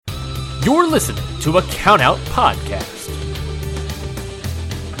You're listening to a Countout Podcast.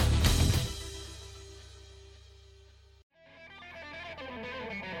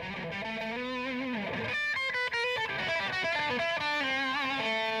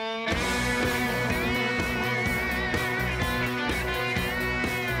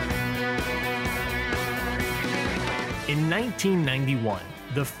 In 1991,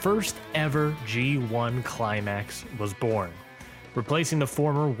 the first ever G1 Climax was born. Replacing the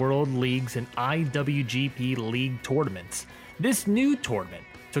former World Leagues and IWGP League tournaments, this new tournament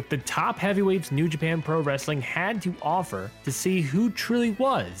took the top heavyweights New Japan Pro Wrestling had to offer to see who truly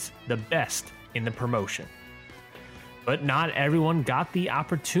was the best in the promotion. But not everyone got the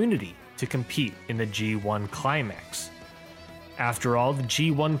opportunity to compete in the G1 Climax. After all, the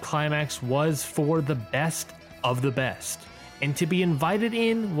G1 Climax was for the best of the best, and to be invited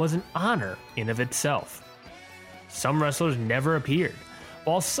in was an honor in of itself. Some wrestlers never appeared,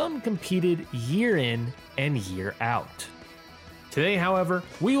 while some competed year in and year out. Today, however,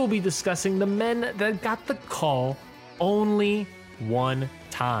 we will be discussing the men that got the call only one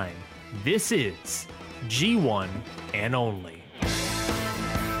time. This is G1 and Only.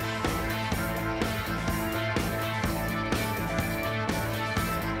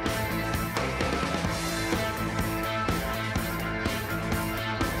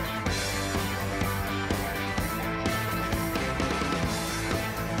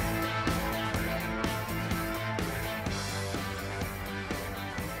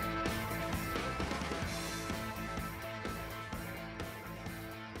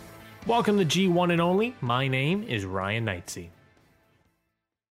 Welcome to G1 and Only. My name is Ryan Knightsey.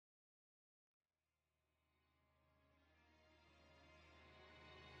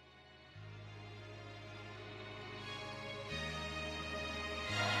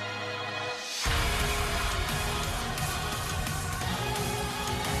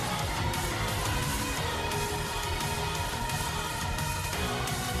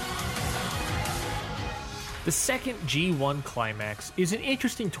 The second G1 Climax is an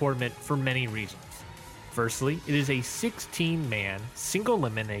interesting tournament for many reasons. Firstly, it is a 16-man,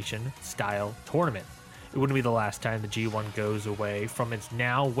 single-elimination style tournament. It wouldn't be the last time the G1 goes away from its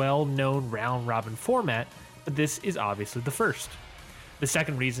now well-known round-robin format, but this is obviously the first. The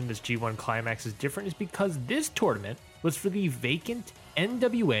second reason this G1 Climax is different is because this tournament was for the vacant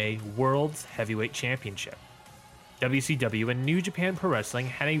NWA World's Heavyweight Championship. WCW and New Japan Pro Wrestling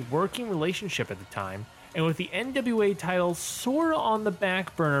had a working relationship at the time, and with the NWA title sorta on the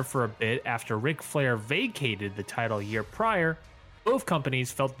back burner for a bit after Ric Flair vacated the title a year prior, both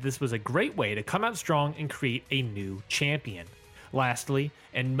companies felt that this was a great way to come out strong and create a new champion. Lastly,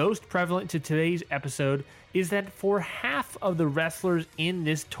 and most prevalent to today's episode, is that for half of the wrestlers in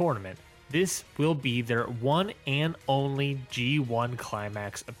this tournament, this will be their one and only G1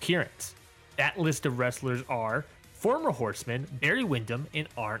 Climax appearance. That list of wrestlers are former Horsemen Barry Windham and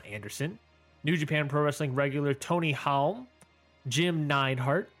Arn Anderson, New Japan Pro Wrestling regular Tony Halm, Jim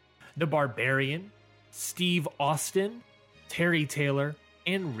Neidhart, The Barbarian, Steve Austin, Terry Taylor,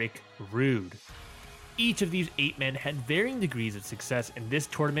 and Rick Rude. Each of these 8 men had varying degrees of success in this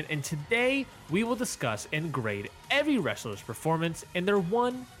tournament, and today we will discuss and grade every wrestler's performance in their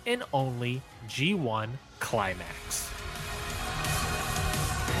one and only G1 Climax.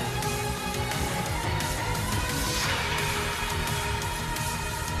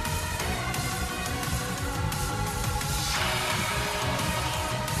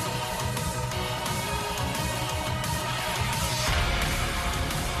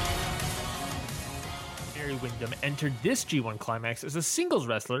 Windham entered this G1 Climax as a singles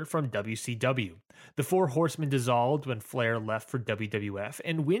wrestler from WCW. The Four Horsemen dissolved when Flair left for WWF,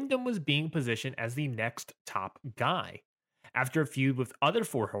 and Windham was being positioned as the next top guy. After a feud with other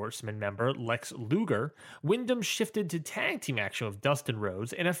Four Horsemen member Lex Luger, Windham shifted to tag team action with Dustin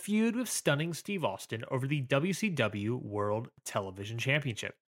Rhodes and a feud with stunning Steve Austin over the WCW World Television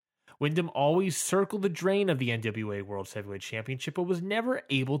Championship. Windham always circled the drain of the NWA World Heavyweight Championship, but was never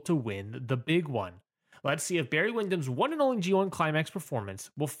able to win the big one. Let's see if Barry Windham's one and only G1 Climax performance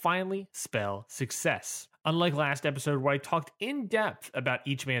will finally spell success. Unlike last episode where I talked in depth about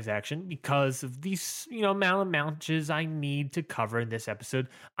each man's action because of these, amount of matches I need to cover in this episode,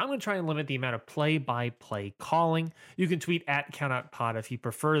 I'm going to try and limit the amount of play-by-play calling. You can tweet at CountOutPod if you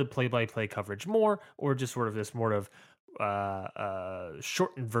prefer the play-by-play coverage more, or just sort of this more of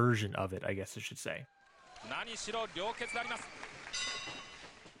shortened version of it, I guess I should say.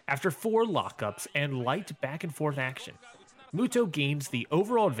 After 4 lockups and light back-and-forth action, Muto gains the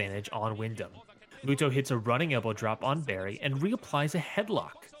overall advantage on Windham. Muto hits a running elbow drop on Barry and reapplies a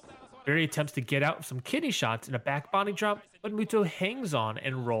headlock. Berry attempts to get out with some kidney shots in a back body drop, but Muto hangs on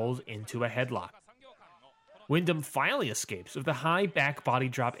and rolls into a headlock. Wyndham finally escapes with a high back body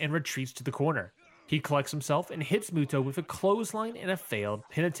drop and retreats to the corner. He collects himself and hits Muto with a clothesline and a failed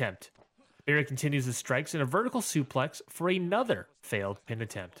pin attempt. Berry continues his strikes in a vertical suplex for another failed pin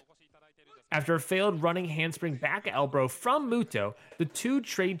attempt. After a failed running handspring back elbow from Muto, the two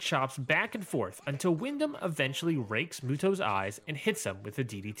trade chops back and forth until Wyndham eventually rakes Muto's eyes and hits him with a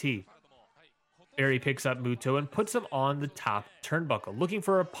DDT. Berry picks up Muto and puts him on the top turnbuckle, looking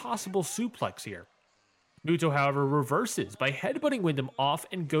for a possible suplex here. Muto, however, reverses by headbutting Wyndham off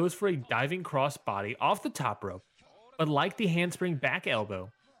and goes for a diving crossbody off the top rope, but like the handspring back elbow,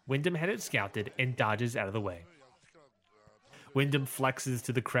 Wyndham had it scouted and dodges out of the way. Wyndham flexes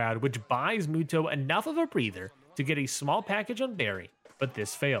to the crowd, which buys Muto enough of a breather to get a small package on Berry, but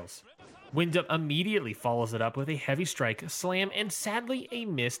this fails. Wyndham immediately follows it up with a heavy strike, slam, and sadly a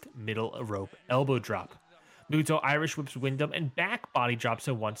missed middle rope elbow drop. Muto Irish whips Wyndham and back body drops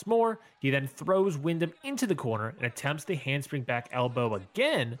him once more. He then throws Wyndham into the corner and attempts the handspring back elbow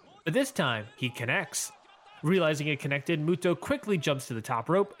again, but this time he connects. Realizing it connected, Muto quickly jumps to the top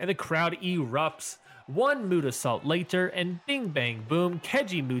rope and the crowd erupts. One Muto salt later, and bing bang boom,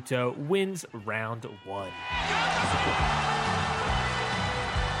 Keiji Muto wins round 1.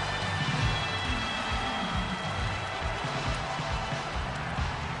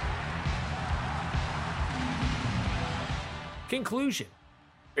 Conclusion.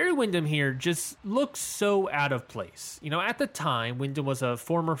 Barry Windham here just looks so out of place. At the time, Windham was a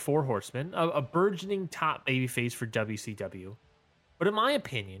former Four Horseman, a burgeoning top babyface for WCW. But in my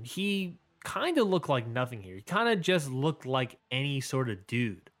opinion, he kind of looked like nothing here. He kind of just looked like any sort of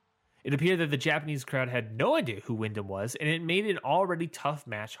dude. It appeared that the Japanese crowd had no idea who Windham was, and it made an already tough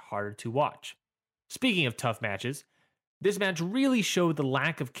match harder to watch. Speaking of tough matches, this match really showed the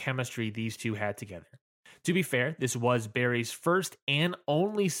lack of chemistry these two had together. To be fair, this was Barry's first and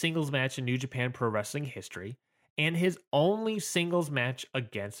only singles match in New Japan Pro Wrestling history, and his only singles match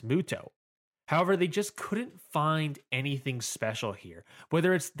against Muto. However, they just couldn't find anything special here,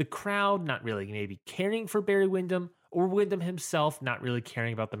 whether it's the crowd not really maybe caring for Barry Windham, or Windham himself not really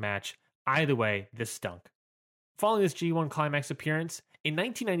caring about the match. Either way, this stunk. Following this G1 Climax appearance, in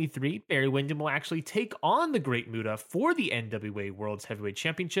 1993, Barry Windham will actually take on the Great Muta for the NWA World's Heavyweight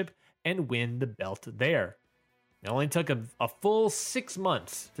Championship and win the belt there. It only took a full 6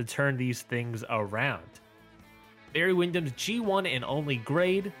 months to turn these things around. Barry Windham's G1 and only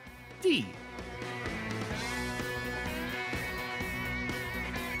grade, D.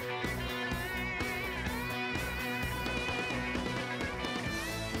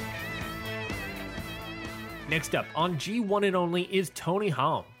 Next up, on G1 and only is Tony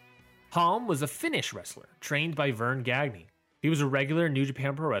Halm. Halm was a Finnish wrestler, trained by Vern Gagne. He was a regular in New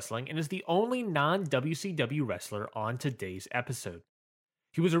Japan Pro Wrestling and is the only non-WCW wrestler on today's episode.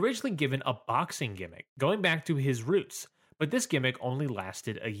 He was originally given a boxing gimmick, going back to his roots, but this gimmick only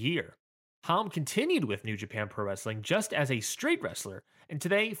lasted a year. Halm continued with New Japan Pro Wrestling just as a straight wrestler, and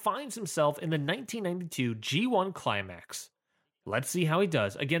today finds himself in the 1992 G1 Climax. Let's see how he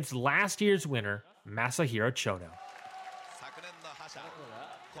does against last year's winner, Masahiro Chono.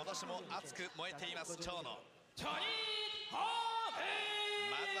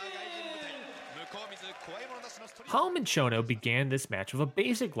 Halm and Chono began this match with a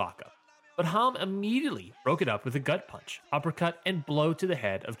basic lockup, but Halm immediately broke it up with a gut punch, uppercut, and blow to the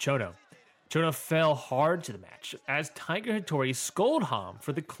head of Chono. Chono fell hard to the match as Tiger Hattori scolded Halm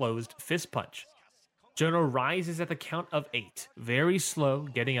for the closed fist punch. Chono rises at the count of 8, very slow,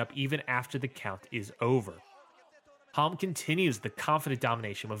 getting up even after the count is over. Halm continues the confident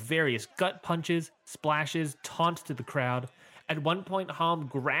domination with various gut punches, splashes, taunts to the crowd. At one point, Halm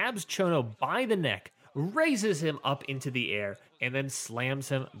grabs Chono by the neck, raises him up into the air, and then slams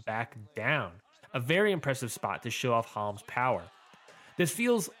him back down. A very impressive spot to show off Halm's power. This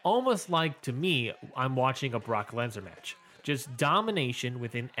feels almost like, to me, I'm watching a Brock Lesnar match. Just domination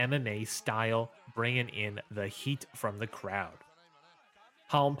within MMA style, bringing in the heat from the crowd.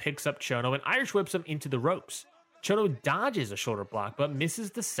 Halm picks up Chono and Irish whips him into the ropes. Chono dodges a shoulder block but misses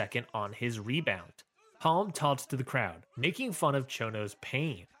the second on his rebound. Halm taunts to the crowd, making fun of Chono's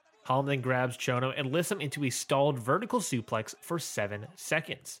pain. Halm then grabs Chono and lifts him into a stalled vertical suplex for 7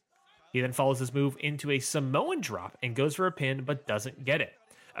 seconds. He then follows this move into a Samoan drop and goes for a pin but doesn't get it.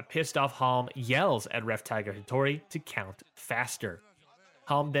 A pissed off Halm yells at ref Tiger Hattori to count faster.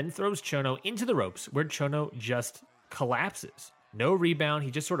 Halm then throws Chono into the ropes where Chono just collapses. No rebound,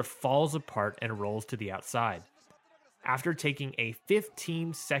 he just sort of falls apart and rolls to the outside. After taking a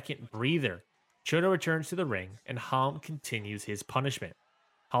 15-second breather, Chono returns to the ring and Halm continues his punishment.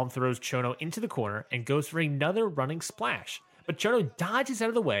 Holm throws Chono into the corner and goes for another running splash, but Chono dodges out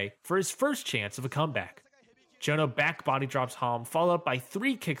of the way for his first chance of a comeback. Chono back body drops Holm, followed up by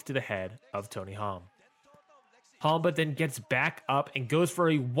 3 kicks to the head of Tony Holm. Holm but then gets back up and goes for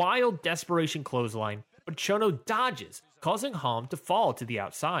a wild desperation clothesline, but Chono dodges, causing Holm to fall to the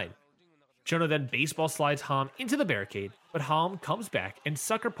outside. Chono then baseball slides Holm into the barricade, but Holm comes back and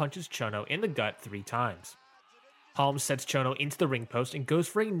sucker punches Chono in the gut 3 times. Holm sets Chono into the ring post and goes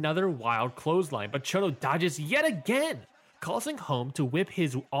for another wild clothesline, but Chono dodges yet again, causing Holm to whip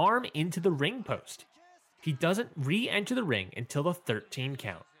his arm into the ring post. He doesn't re-enter the ring until the 13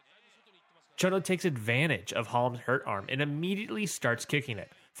 count. Chono takes advantage of Holm's hurt arm and immediately starts kicking it,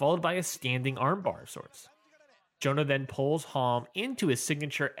 followed by a standing armbar of sorts. Chono then pulls Holm into his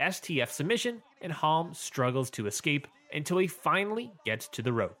signature STF submission, and Holm struggles to escape until he finally gets to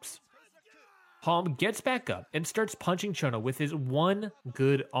the ropes. Holm gets back up and starts punching Chono with his one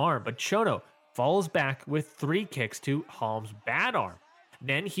good arm, but Chono falls back with 3 kicks to Holm's bad arm.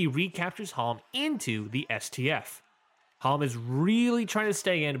 Then he recaptures Holm into the STF. Holm is really trying to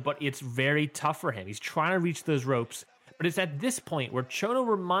stay in, but it's very tough for him. He's trying to reach those ropes, but it's at this point where Chono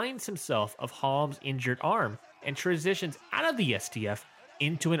reminds himself of Holm's injured arm and transitions out of the STF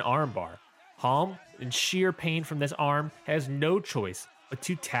into an armbar. Holm, in sheer pain from this arm, has no choice but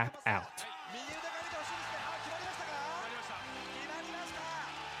to tap out.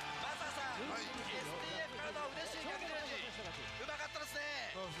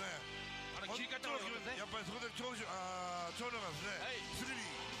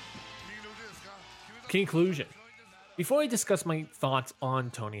 Conclusion. Before I discuss my thoughts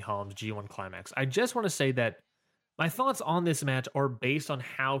on Tony Holm's G1 Climax, I just want to say that my thoughts on this match are based on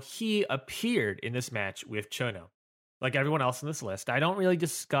how he appeared in this match with Chono. Like everyone else on this list, I don't really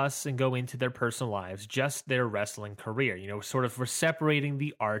discuss and go into their personal lives, just their wrestling career. You know, sort of we're separating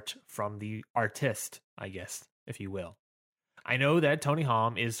the art from the artist, I guess, if you will. I know that Tony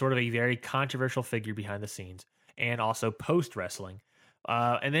Holm is sort of a very controversial figure behind the scenes and also post-wrestling.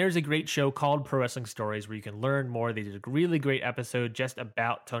 And there's a great show called Pro Wrestling Stories where you can learn more. They did a really great episode just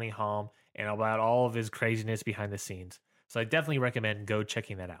about Tony Holm and about all of his craziness behind the scenes. So I definitely recommend go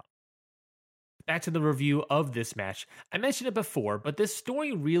checking that out. Back to the review of this match. I mentioned it before, but this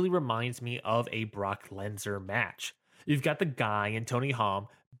story really reminds me of a Brock Lesnar match. You've got the guy in Tony Holm,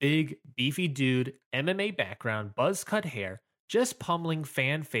 big, beefy dude, MMA background, buzz cut hair, just pummeling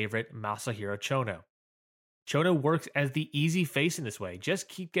fan favorite Masahiro Chono. Chono works as the easy face in this way, just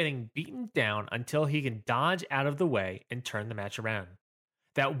keep getting beaten down until he can dodge out of the way and turn the match around.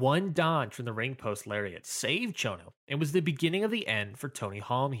 That one dodge from the ring post lariat saved Chono and was the beginning of the end for Tony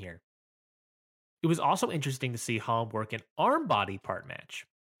Holm here. It was also interesting to see Holm work an arm body part match.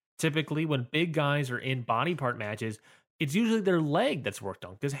 Typically, when big guys are in body part matches, it's usually their leg that's worked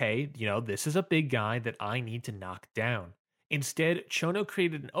on because, hey, this is a big guy that I need to knock down. Instead, Chono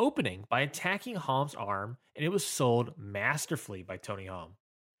created an opening by attacking Holm's arm, and it was sold masterfully by Tony Holm.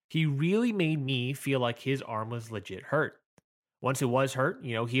 He really made me feel like his arm was legit hurt. Once it was hurt,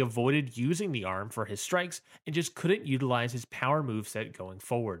 he avoided using the arm for his strikes and just couldn't utilize his power moveset going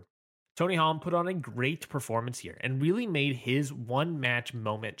forward. Tony Holm put on a great performance here and really made his one-match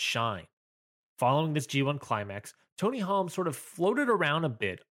moment shine. Following this G1 Climax, Tony Holm sort of floated around a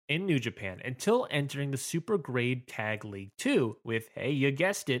bit in New Japan until entering the Super Grade Tag League 2 with, hey, you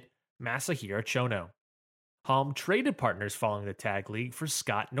guessed it, Masahiro Chono. Holm traded partners following the Tag League for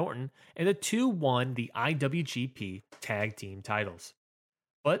Scott Norton, and the two won the IWGP Tag Team titles.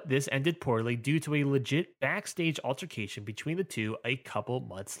 But this ended poorly due to a legit backstage altercation between the two a couple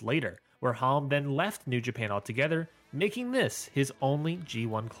months later, where Holm then left New Japan altogether, making this his only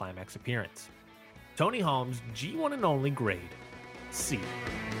G1 Climax appearance. Tony Holm's G1 and only grade, C.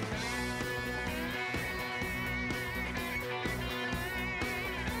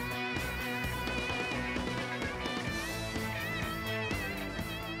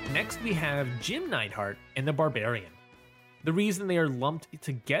 Next, we have Jim Neidhart and the Barbarian. The reason they are lumped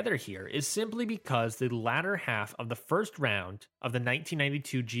together here is simply because the latter half of the first round of the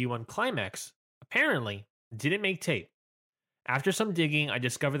 1992 G1 Climax apparently didn't make tape. After some digging, I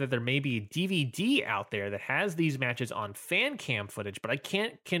discovered that there may be a DVD out there that has these matches on fan cam footage, but I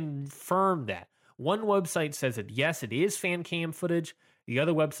can't confirm that. One website says that yes, it is fan cam footage. The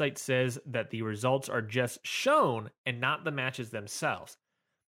other website says that the results are just shown and not the matches themselves.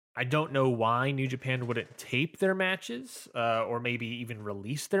 I don't know why New Japan wouldn't tape their matches or maybe even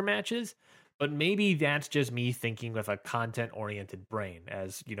release their matches, but maybe that's just me thinking with a content-oriented brain,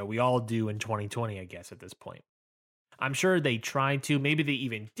 as we all do in 2020, I guess, at this point. I'm sure they tried to, maybe they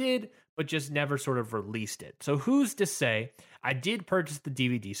even did, but just never sort of released it. So who's to say? I did purchase the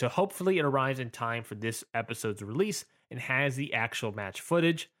DVD, so hopefully it arrives in time for this episode's release and has the actual match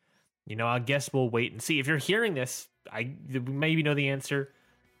footage. I guess we'll wait and see. If you're hearing this, I maybe know the answer,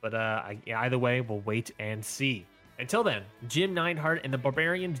 but either way, we'll wait and see. Until then, Jim Neidhart and the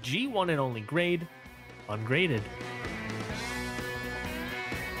Barbarians G1 and only grade, ungraded.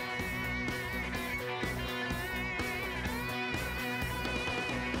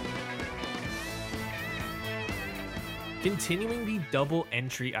 Continuing the double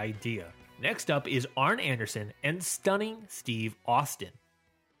entry idea, next up is Arn Anderson and stunning Steve Austin.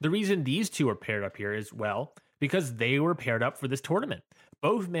 The reason these two are paired up here is, well, because they were paired up for this tournament.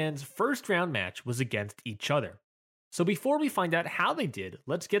 Both men's first round match was against each other. So before we find out how they did,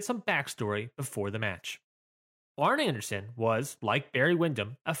 let's get some backstory before the match. Arn Anderson was, like Barry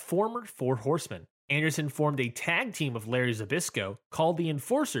Windham, a former Four Horsemen. Anderson formed a tag team with Larry Zbyszko called the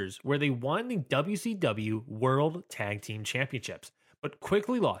Enforcers, where they won the WCW World Tag Team Championships, but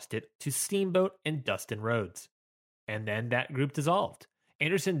quickly lost it to Steamboat and Dustin Rhodes. And then that group dissolved.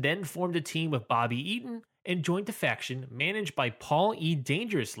 Anderson then formed a team with Bobby Eaton and joined a faction managed by Paul E.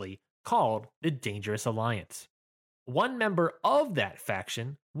 Dangerously called the Dangerous Alliance. One member of that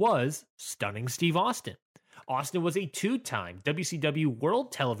faction was Stunning Steve Austin. Austin was a two-time WCW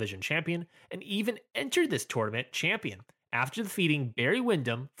World Television Champion and even entered this tournament champion after defeating Barry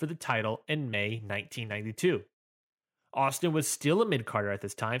Windham for the title in May 1992. Austin was still a mid-carder at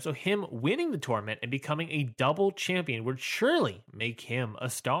this time, so him winning the tournament and becoming a double champion would surely make him a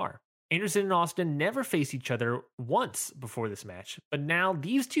star. Anderson and Austin never faced each other once before this match, but now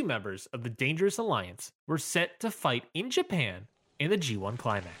these two members of the Dangerous Alliance were set to fight in Japan in the G1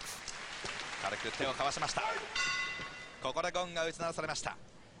 Climax.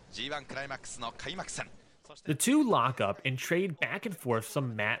 The two lock up and trade back and forth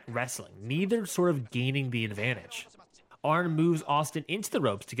some mat wrestling, neither sort of gaining the advantage. Arn moves Austin into the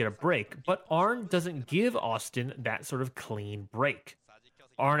ropes to get a break, but Arn doesn't give Austin that sort of clean break.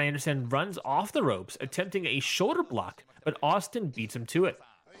 Arn Anderson runs off the ropes, attempting a shoulder block, but Austin beats him to it,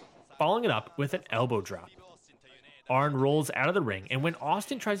 following it up with an elbow drop. Arn rolls out of the ring, and when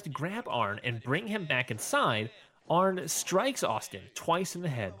Austin tries to grab Arn and bring him back inside, Arn strikes Austin twice in the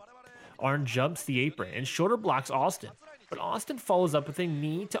head. Arn jumps the apron and shoulder blocks Austin, but Austin follows up with a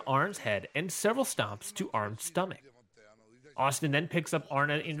knee to Arn's head and several stomps to Arn's stomach. Austin then picks up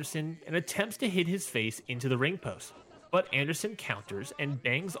Arn Anderson and attempts to hit his face into the ring post, but Anderson counters and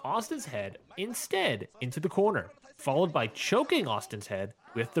bangs Austin's head instead into the corner, followed by choking Austin's head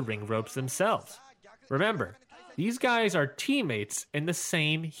with the ring ropes themselves. Remember, these guys are teammates in the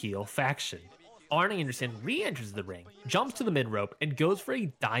same heel faction. Arn Anderson re-enters the ring, jumps to the mid-rope, and goes for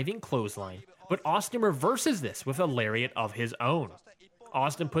a diving clothesline, but Austin reverses this with a lariat of his own.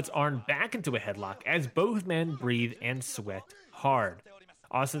 Austin puts Arn back into a headlock as both men breathe and sweat hard.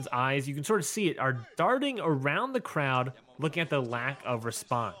 Austin's eyes, you can sort of see it, are darting around the crowd, looking at the lack of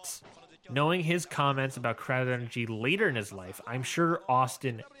response. Knowing his comments about crowd energy later in his life, I'm sure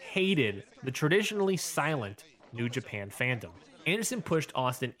Austin hated the traditionally silent New Japan fandom. Anderson pushed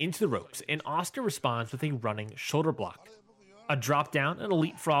Austin into the ropes, and Austin responds with a running shoulder block. A drop down and a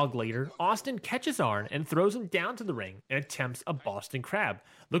leapfrog later, Austin catches Arn and throws him down to the ring and attempts a Boston Crab.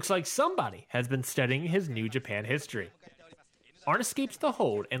 Looks like somebody has been studying his New Japan history. Arn escapes the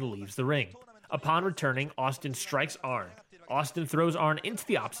hold and leaves the ring. Upon returning, Austin strikes Arn. Austin throws Arn into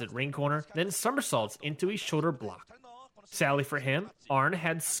the opposite ring corner, then somersaults into a shoulder block. Sadly for him, Arn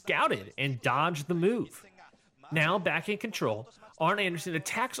had scouted and dodged the move. Now back in control, Arn Anderson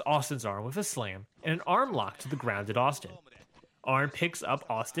attacks Austin's arm with a slam and an arm lock to the grounded Austin. Arn picks up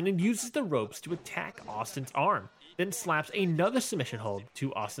Austin and uses the ropes to attack Austin's arm, then slaps another submission hold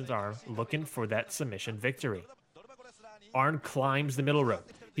to Austin's arm, looking for that submission victory. Arn climbs the middle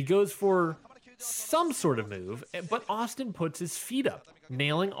rope. He goes for some sort of move, but Austin puts his feet up,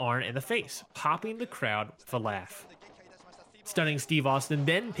 nailing Arn in the face, popping the crowd with a laugh. Stunning Steve Austin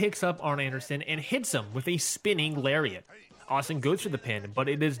then picks up Arn Anderson and hits him with a spinning lariat. Austin goes for the pin, but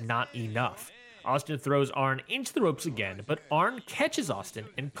it is not enough. Austin throws Arn into the ropes again, but Arn catches Austin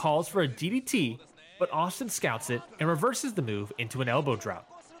and calls for a DDT, but Austin scouts it and reverses the move into an elbow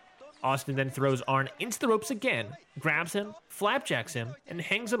drop. Austin then throws Arn into the ropes again, grabs him, flapjacks him, and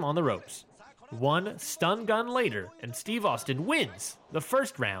hangs him on the ropes. One stun gun later, and Steve Austin wins the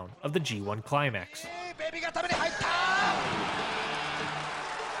first round of the G1 Climax.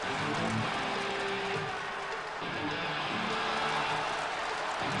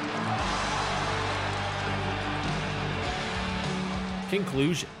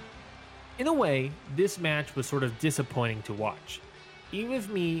 Conclusion. In a way, this match was sort of disappointing to watch. Even with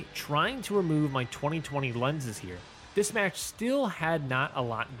me trying to remove my 2020 lenses here, this match still had not a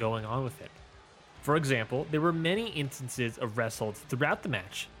lot going on with it. For example, there were many instances of wrestles throughout the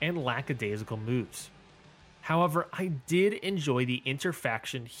match and lackadaisical moves. However, I did enjoy the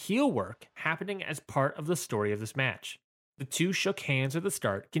interfaction heel work happening as part of the story of this match. The two shook hands at the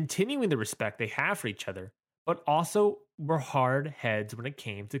start, continuing the respect they have for each other, but also were hard heads when it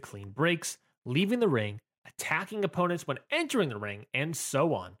came to clean breaks, leaving the ring, attacking opponents when entering the ring, and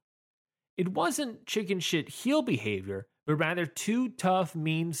so on. It wasn't chicken shit heel behavior, but rather two tough,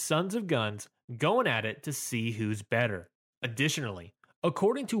 mean sons of guns going at it to see who's better. Additionally,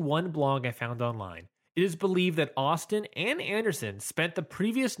 according to one blog I found online, it is believed that Austin and Anderson spent the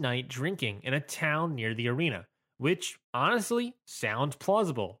previous night drinking in a town near the arena, which honestly sounds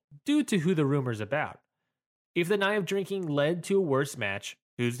plausible due to who the rumor's about. If the night of drinking led to a worse match,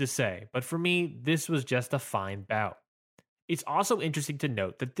 who's to say, but for me, this was just a fine bout. It's also interesting to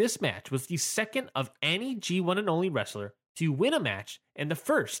note that this match was the second of any G1 and only wrestler to win a match and the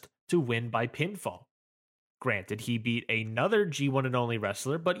first to win by pinfall. Granted, he beat another G1 and only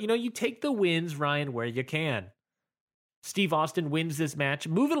wrestler, but you take the wins, Ryan, where you can. Steve Austin wins this match,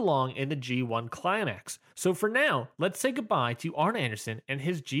 moving along in the G1 Climax. So for now, let's say goodbye to Arn Anderson and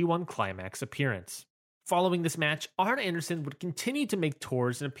his G1 Climax appearance. Following this match, Arn Anderson would continue to make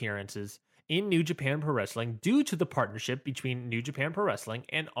tours and appearances in New Japan Pro Wrestling due to the partnership between New Japan Pro Wrestling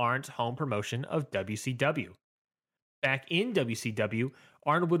and Arn's home promotion of WCW. Back in WCW,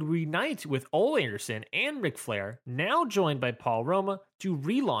 Arn would reunite with Ole Anderson and Ric Flair, now joined by Paul Roma, to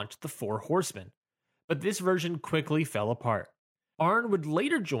relaunch the Four Horsemen. But this version quickly fell apart. Arn would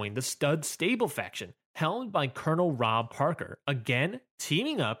later join the Stud Stable faction, helmed by Colonel Rob Parker, again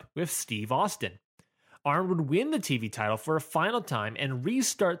teaming up with Steve Austin. Arn would win the TV title for a final time and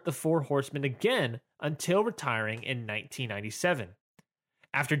restart the Four Horsemen again until retiring in 1997.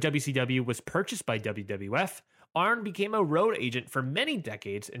 After WCW was purchased by WWF, Arn became a road agent for many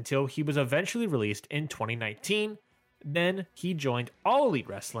decades until he was eventually released in 2019. Then he joined All Elite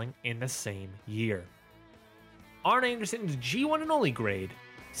Wrestling in the same year. Arn Anderson's G1 and only grade,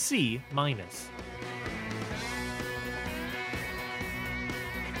 C-.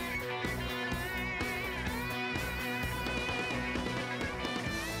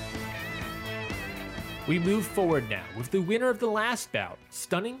 We move forward now with the winner of the last bout,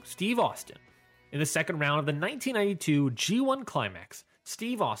 stunning Steve Austin. In the second round of the 1992 G1 Climax,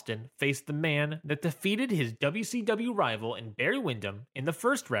 Steve Austin faced the man that defeated his WCW rival in Barry Windham in the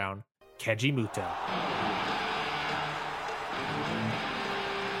first round, Keiji Muto.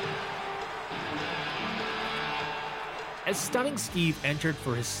 As Stunning Steve entered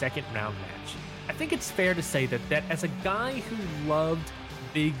for his second round match, I think it's fair to say that as a guy who loved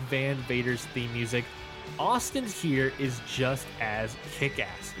Big Van Vader's theme music, Austin's here is just as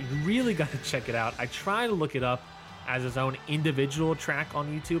kick-ass. You really got to check it out. I tried to look it up as his own individual track on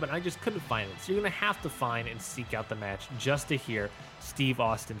YouTube, and I just couldn't find it. So you're going to have to find and seek out the match just to hear Steve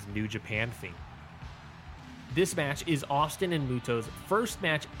Austin's New Japan theme. This match is Austin and Muto's first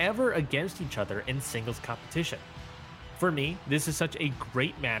match ever against each other in singles competition. For me, this is such a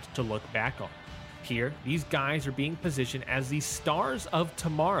great match to look back on. Here, these guys are being positioned as the stars of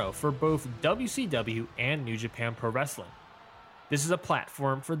tomorrow for both WCW and New Japan Pro Wrestling. This is a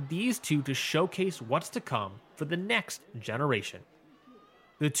platform for these two to showcase what's to come for the next generation.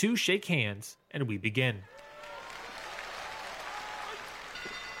 The two shake hands, and we begin.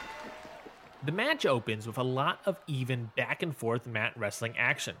 The match opens with a lot of even back and forth mat wrestling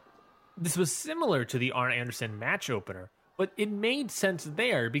action. This was similar to the Arn Anderson match opener, but it made sense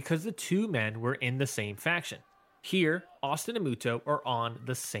there because the two men were in the same faction. Here, Austin and Muto are on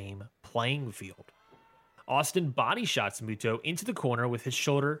the same playing field. Austin body shots Muto into the corner with his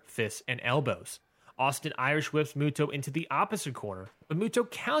shoulder, fists, and elbows. Austin Irish whips Muto into the opposite corner, but Muto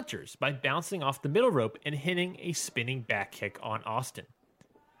counters by bouncing off the middle rope and hitting a spinning back kick on Austin.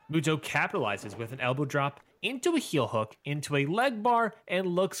 Muto capitalizes with an elbow drop into a heel hook into a leg bar and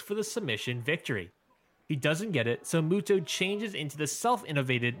looks for the submission victory. He doesn't get it, so Muto changes into the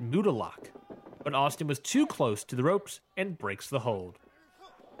self-innovated Muta Lock, but Austin was too close to the ropes and breaks the hold.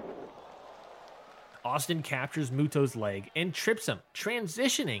 Austin captures Muto's leg and trips him,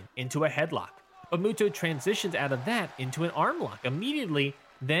 transitioning into a headlock, but Muto transitions out of that into an arm lock immediately,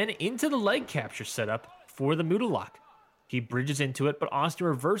 then into the leg capture setup for the Muta Lock. He bridges into it, but Austin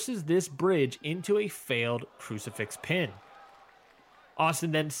reverses this bridge into a failed crucifix pin.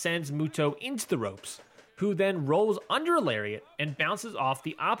 Austin then sends Muto into the ropes, who then rolls under a lariat and bounces off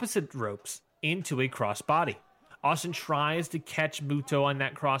the opposite ropes into a crossbody. Austin tries to catch Muto on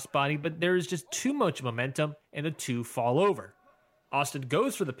that crossbody, but there is just too much momentum and the two fall over. Austin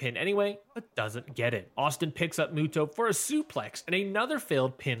goes for the pin anyway, but doesn't get it. Austin picks up Muto for a suplex and another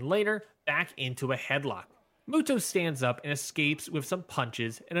failed pin later, back into a headlock. Muto stands up and escapes with some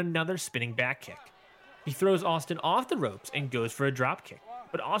punches and another spinning back kick. He throws Austin off the ropes and goes for a drop kick,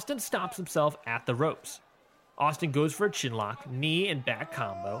 but Austin stops himself at the ropes. Austin goes for a chinlock, knee and back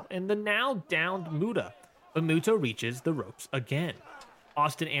combo, and the now downed Muta, but Muto reaches the ropes again.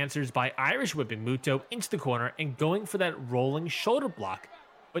 Austin answers by Irish whipping Muto into the corner and going for that rolling shoulder block,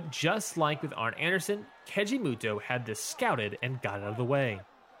 but just like with Arn Anderson, Keiji Muto had this scouted and got out of the way.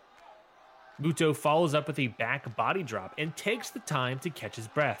 Muto follows up with a back body drop and takes the time to catch his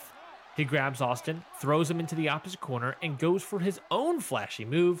breath. He grabs Austin, throws him into the opposite corner, and goes for his own flashy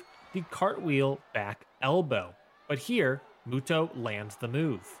move, the cartwheel back elbow. But here, Muto lands the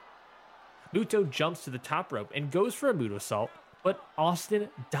move. Muto jumps to the top rope and goes for a Mutosault, but Austin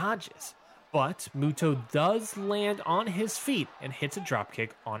dodges. But Muto does land on his feet and hits a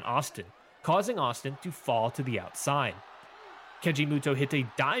dropkick on Austin, causing Austin to fall to the outside. Keiji Muto hits a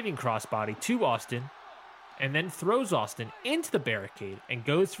diving crossbody to Austin, and then throws Austin into the barricade and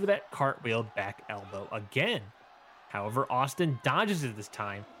goes for that cartwheel back elbow again. However, Austin dodges it this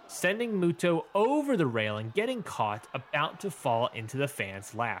time, sending Muto over the railing, getting caught, about to fall into the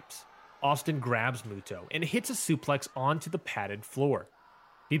fans' laps. Austin grabs Muto and hits a suplex onto the padded floor.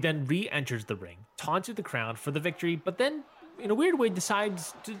 He then re-enters the ring, taunted the crowd for the victory, but then, in a weird way,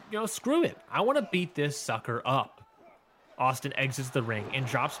 decides to, screw it. I want to beat this sucker up. Austin exits the ring and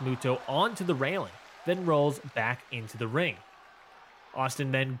drops Muto onto the railing, then rolls back into the ring.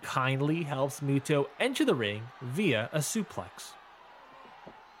 Austin then kindly helps Muto enter the ring via a suplex.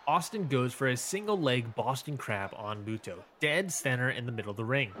 Austin goes for a single leg Boston Crab on Muto, dead center in the middle of the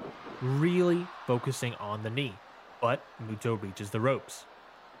ring, really focusing on the knee, but Muto reaches the ropes.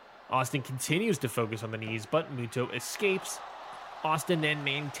 Austin continues to focus on the knees, but Muto escapes. Austin then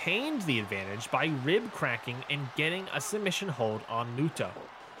maintains the advantage by rib cracking and getting a submission hold on Muto.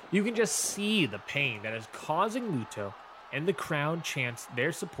 You can just see the pain that is causing Muto, and the crowd chants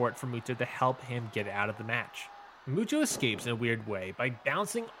their support for Muto to help him get out of the match. Muto escapes in a weird way by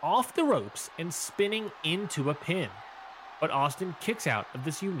bouncing off the ropes and spinning into a pin, but Austin kicks out of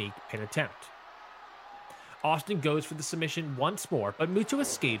this unique pin attempt. Austin goes for the submission once more, but Muto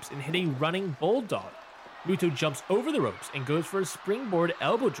escapes and hit a running bulldog. Muto jumps over the ropes and goes for a springboard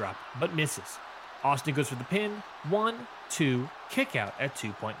elbow drop, but misses. Austin goes for the pin, 1, 2, kick out at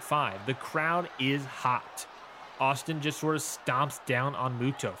 2.5. The crowd is hot. Austin just sort of stomps down on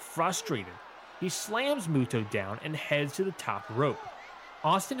Muto, frustrated. He slams Muto down and heads to the top rope.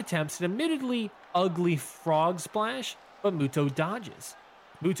 Austin attempts an admittedly ugly frog splash, but Muto dodges.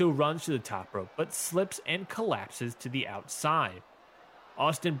 Muto runs to the top rope, but slips and collapses to the outside.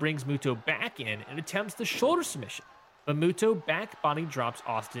 Austin brings Muto back in and attempts the shoulder submission, but Muto back body drops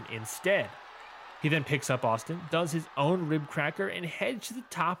Austin instead. He then picks up Austin, does his own rib cracker, and heads to the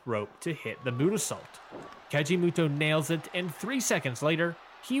top rope to hit the Mutosault. Keiji Muto nails it, and 3 seconds later,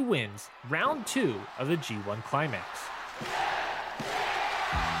 he wins round 2 of the G1 Climax.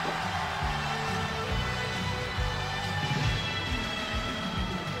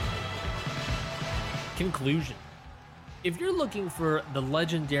 Conclusion. If you're looking for the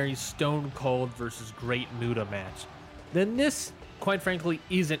legendary Stone Cold versus Great Muta match, then this, quite frankly,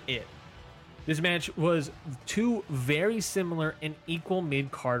 isn't it. This match was two very similar and equal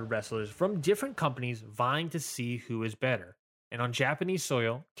mid-card wrestlers from different companies vying to see who is better. And on Japanese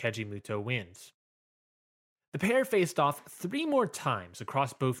soil, Keiji Muto wins. The pair faced off 3 more times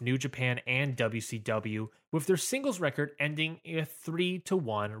across both New Japan and WCW, with their singles record ending in a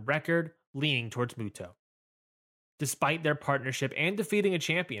 3-1 record, leaning towards Muto. Despite their partnership and defeating a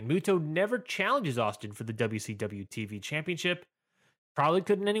champion, Muto never challenges Austin for the WCW TV Championship. Probably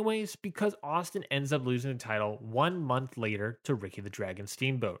couldn't anyways, because Austin ends up losing the title 1 month later to Ricky the Dragon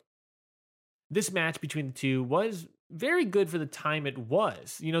Steamboat. This match between the two was very good for the time it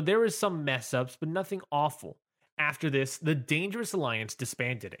was. There was some mess ups, but nothing awful. After this, the Dangerous Alliance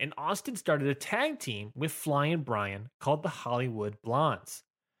disbanded, and Austin started a tag team with Flying Brian called the Hollywood Blondes.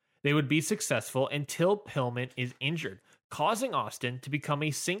 They would be successful until Pillman is injured, causing Austin to become a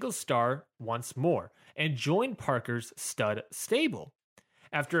single star once more and join Parker's stud stable.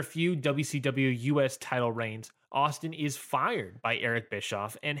 After a few WCW US title reigns, Austin is fired by Eric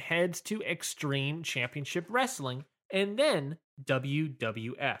Bischoff and heads to Extreme Championship Wrestling and then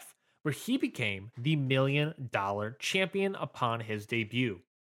WWF, where he became the $1 Million Champion upon his debut.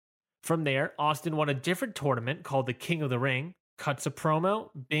 From there, Austin won a different tournament called the King of the Ring, Cuts a promo,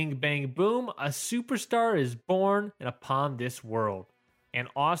 bing bang boom, a superstar is born and upon this world. And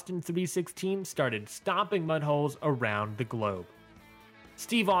Austin 316 started stomping mud holes around the globe.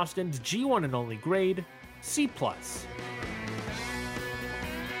 Steve Austin's G1 and only grade, C+.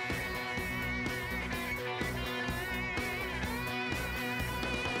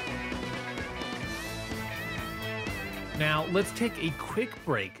 Now, let's take a quick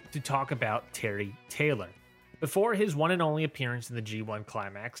break to talk about Terry Taylor. Before his one and only appearance in the G1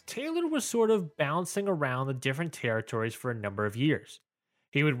 Climax, Taylor was sort of bouncing around the different territories for a number of years.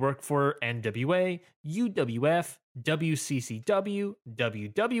 He would work for NWA, UWF, WCCW,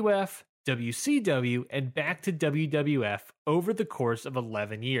 WWF, WCW, and back to WWF over the course of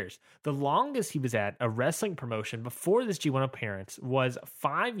 11 years. The longest he was at a wrestling promotion before this G1 appearance was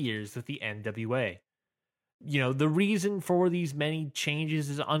 5 years with the NWA. The reason for these many changes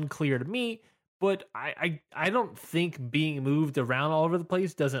is unclear to me, but I don't think being moved around all over the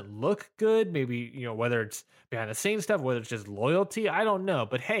place doesn't look good. Maybe, whether it's behind the scenes stuff, whether it's just loyalty, I don't know.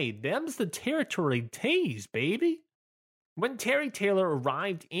 But hey, them's the territory days, baby. When Terry Taylor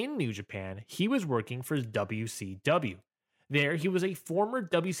arrived in New Japan, he was working for WCW. There, he was a former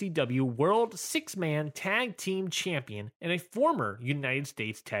WCW World Six-Man Tag Team Champion and a former United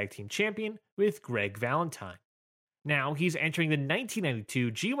States Tag Team Champion with Greg Valentine. Now he's entering the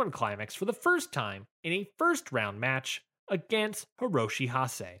 1992 G1 Climax for the first time in a first-round match against Hiroshi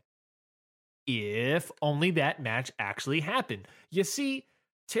Hase. If only that match actually happened. You see,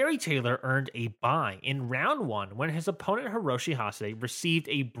 Terry Taylor earned a bye in round 1 when his opponent Hiroshi Hase received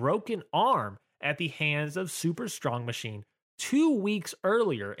a broken arm at the hands of Super Strong Machine 2 weeks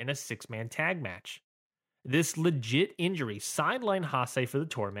earlier in a 6-man tag match. This legit injury sidelined Hase for the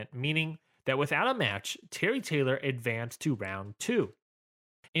tournament, meaning that without a match, Terry Taylor advanced to round 2.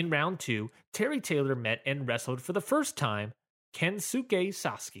 In round 2, Terry Taylor met and wrestled for the first time Kensuke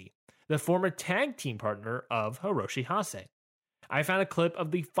Sasaki, the former tag team partner of Hiroshi Hase. I found a clip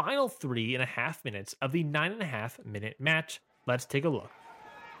of the final 3.5 minutes of the 9.5 minute match. Let's take a look.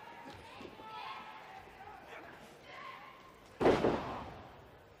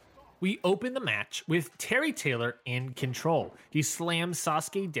 We open the match with Terry Taylor in control. He slams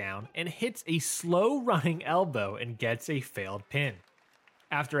Sasuke down and hits a slow running elbow and gets a failed pin.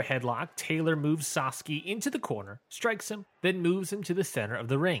 After a headlock, Taylor moves Sasuke into the corner, strikes him, then moves him to the center of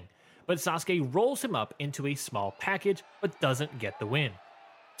the ring. But Sasuke rolls him up into a small package but doesn't get the win.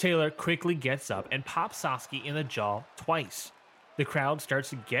 Taylor quickly gets up and pops Sasuke in the jaw twice. The crowd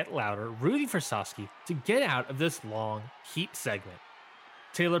starts to get louder, rooting for Sasuke to get out of this long heat segment.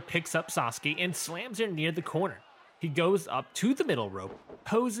 Taylor picks up Sasuke and slams her near the corner. He goes up to the middle rope,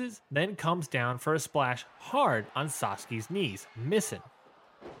 poses, then comes down for a splash hard on Sasuke's knees, missing.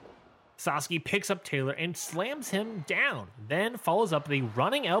 Sasuke picks up Taylor and slams him down, then follows up with a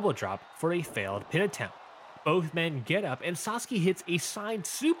running elbow drop for a failed pin attempt. Both men get up and Sasuke hits a side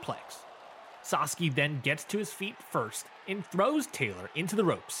suplex. Sasuke then gets to his feet first and throws Taylor into the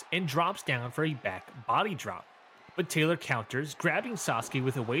ropes and drops down for a back body drop. But Taylor counters, grabbing Sasuke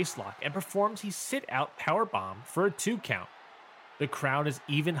with a waistlock and performs a sit-out powerbomb for a 2 count. The crowd is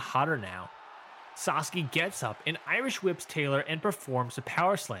even hotter now. Sasuke gets up and Irish whips Taylor and performs a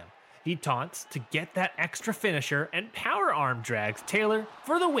power slam. He taunts to get that extra finisher and power arm drags Taylor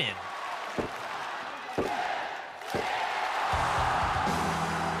for the win.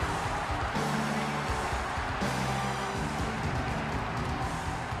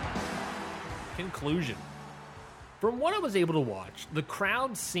 Conclusion. From what I was able to watch, the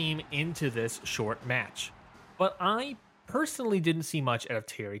crowd seemed into this short match, but I personally didn't see much out of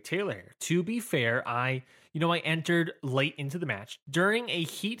Terry Taylor here. To be fair, I entered late into the match during a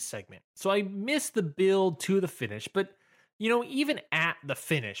heat segment, so I missed the build to the finish, but even at the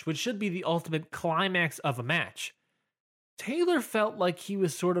finish, which should be the ultimate climax of a match, Taylor felt like he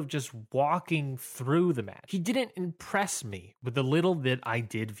was sort of just walking through the match. He didn't impress me with the little that I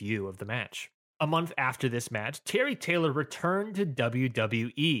did view of the match. A month after this match, Terry Taylor returned to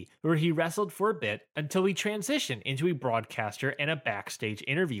WWE, where he wrestled for a bit until he transitioned into a broadcaster and a backstage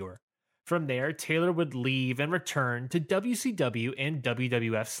interviewer. From there, Taylor would leave and return to WCW and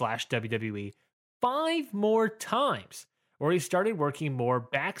WWF/WWE 5 more times, where he started working more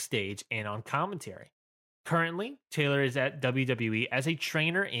backstage and on commentary. Currently, Taylor is at WWE as a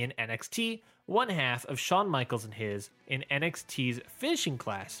trainer in NXT, one half of Shawn Michaels and his in NXT's finishing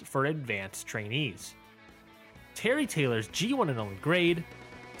class for advanced trainees. Terry Taylor's G1 and only grade,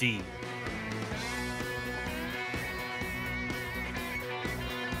 D.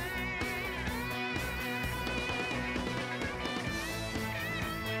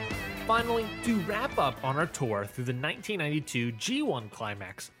 Finally, to wrap up on our tour through the 1992 G1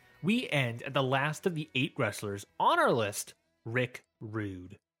 Climax, we end at the last of the 8 wrestlers on our list, Rick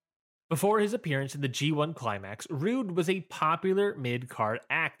Rude. Before his appearance in the G1 Climax, Rude was a popular mid-card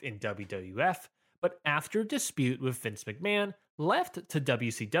act in WWF, but after a dispute with Vince McMahon, left to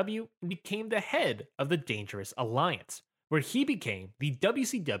WCW and became the head of the Dangerous Alliance, where he became the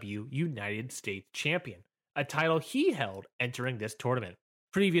WCW United States Champion, a title he held entering this tournament.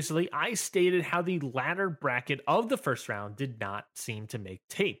 Previously, I stated how the latter bracket of the first round did not seem to make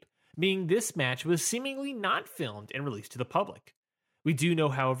tape, meaning this match was seemingly not filmed and released to the public. We do know,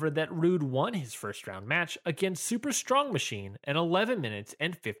 however, that Rude won his first round match against Super Strong Machine in 11 minutes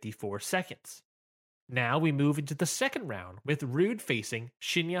and 54 seconds. Now we move into the second round with Rude facing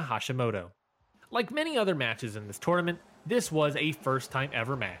Shinya Hashimoto. Like many other matches in this tournament, this was a first time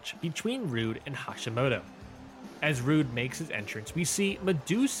ever match between Rude and Hashimoto. As Rude makes his entrance, we see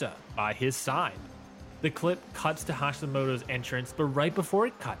Medusa by his side. The clip cuts to Hashimoto's entrance, but right before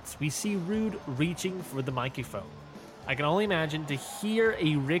it cuts, we see Rude reaching for the microphone. I can only imagine to hear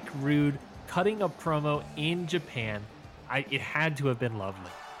a Rick Rude cutting a promo in Japan, it had to have been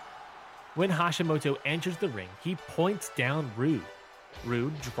lovely. When Hashimoto enters the ring, he points down Rude.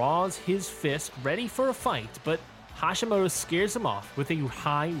 Rude draws his fist ready for a fight, but Hashimoto scares him off with a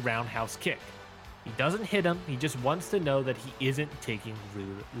high roundhouse kick. He doesn't hit him, he just wants to know that he isn't taking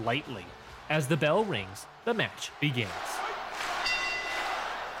Rude lightly. As the bell rings, the match begins.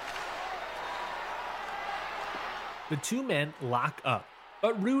 The two men lock up,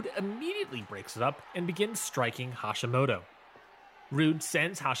 but Rude immediately breaks it up and begins striking Hashimoto. Rude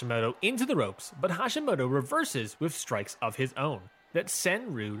sends Hashimoto into the ropes, but Hashimoto reverses with strikes of his own that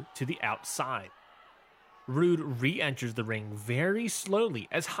send Rude to the outside. Rude re-enters the ring very slowly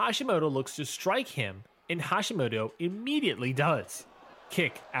as Hashimoto looks to strike him, and Hashimoto immediately does.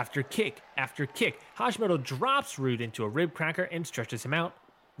 Kick after kick after kick, Hashimoto drops Rude into a rib cracker and stretches him out.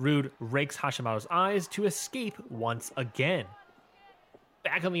 Rude rakes Hashimoto's eyes to escape once again.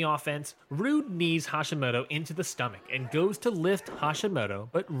 Back on the offense, Rude knees Hashimoto into the stomach and goes to lift Hashimoto,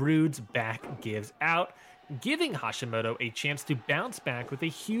 but Rude's back gives out, giving Hashimoto a chance to bounce back with a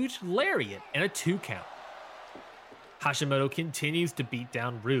huge lariat and a 2 count. Hashimoto continues to beat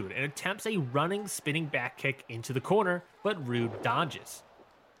down Rude and attempts a running, spinning back kick into the corner, but Rude dodges.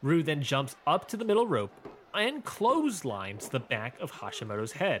 Rude then jumps up to the middle rope and clotheslines the back of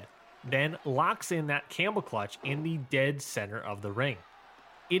Hashimoto's head, then locks in that camel clutch in the dead center of the ring.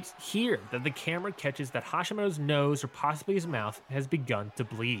 It's here that the camera catches that Hashimoto's nose or possibly his mouth has begun to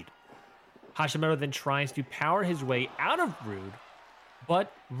bleed. Hashimoto then tries to power his way out of Rude,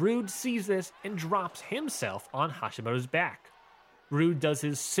 but Rude sees this and drops himself on Hashimoto's back. Rude does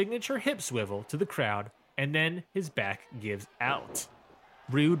his signature hip swivel to the crowd, and then his back gives out.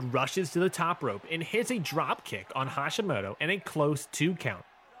 Rude rushes to the top rope and hits a drop kick on Hashimoto and a close 2 count.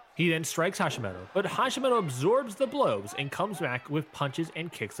 He then strikes Hashimoto, but Hashimoto absorbs the blows and comes back with punches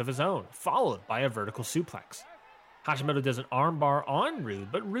and kicks of his own, followed by a vertical suplex. Hashimoto does an armbar on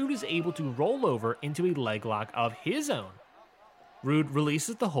Rude, but Rude is able to roll over into a leg lock of his own. Rude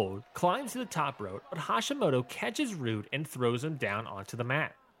releases the hold, climbs to the top rope, but Hashimoto catches Rude and throws him down onto the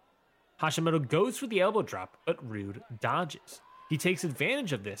mat. Hashimoto goes for the elbow drop, but Rude dodges. He takes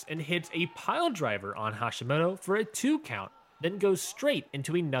advantage of this and hits a pile driver on Hashimoto for a 2 count, then goes straight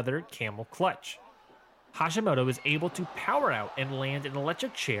into another camel clutch. Hashimoto is able to power out and land an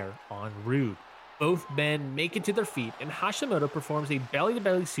electric chair on Rude. Both men make it to their feet, and Hashimoto performs a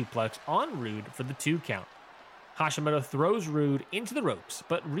belly-to-belly suplex on Rude for the 2 count. Hashimoto throws Rude into the ropes,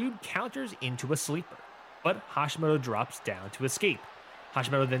 but Rude counters into a sleeper. But Hashimoto drops down to escape.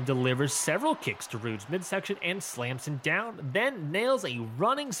 Hashimoto then delivers several kicks to Rude's midsection and slams him down, then nails a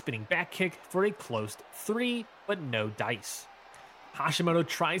running spinning back kick for a close 3, but no dice. Hashimoto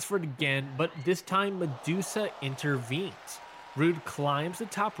tries for it again, but this time Medusa intervenes. Rude climbs the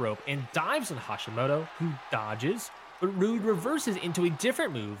top rope and dives on Hashimoto, who dodges, but Rude reverses into a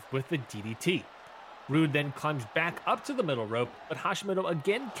different move with the DDT. Rude then climbs back up to the middle rope, but Hashimoto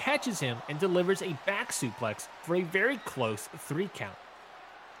again catches him and delivers a back suplex for a very close 3 count.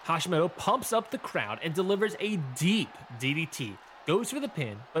 Hashimoto pumps up the crowd and delivers a deep DDT, goes for the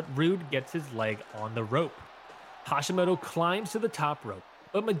pin, but Rude gets his leg on the rope. Hashimoto climbs to the top rope,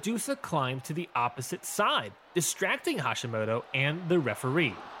 but Medusa climbs to the opposite side, distracting Hashimoto and the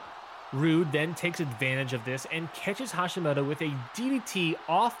referee. Rude then takes advantage of this and catches Hashimoto with a DDT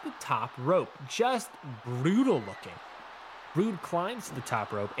off the top rope, just brutal looking. Rude climbs to the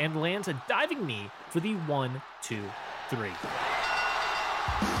top rope and lands a diving knee for the 1, 2, 3.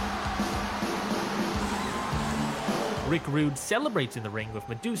 Rick Rude celebrates in the ring with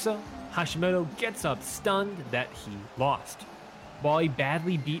Medusa, Hashimoto gets up stunned that he lost. While a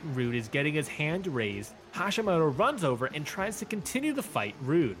badly beaten Rude is getting his hand raised, Hashimoto runs over and tries to continue to fight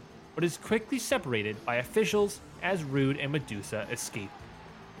Rude, but is quickly separated by officials as Rude and Medusa escape.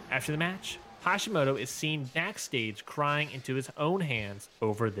 After the match, Hashimoto is seen backstage crying into his own hands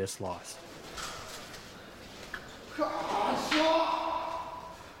over this loss.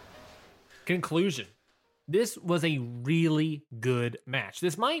 Conclusion. This was a really good match.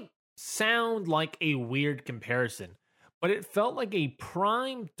 This might sound like a weird comparison, but it felt like a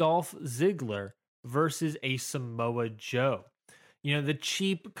prime Dolph Ziggler versus a Samoa Joe. You know, the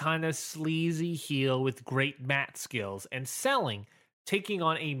cheap, kind of sleazy heel with great mat skills and selling, taking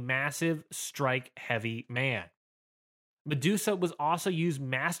on a massive, strike-heavy man. Medusa was also used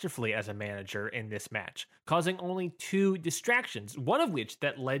masterfully as a manager in this match, causing only 2 distractions, one of which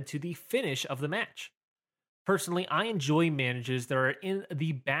that led to the finish of the match. Personally, I enjoy managers that are in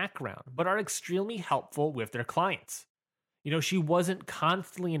the background, but are extremely helpful with their clients. You know, she wasn't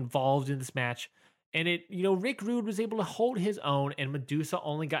constantly involved in this match, and Rick Rude was able to hold his own, and Medusa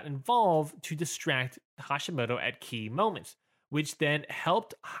only got involved to distract Hashimoto at key moments, which then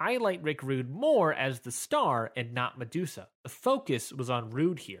helped highlight Rick Rude more as the star and not Medusa. The focus was on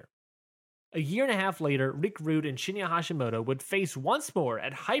Rude here. A year and a half later, Rick Rude and Shinya Hashimoto would face once more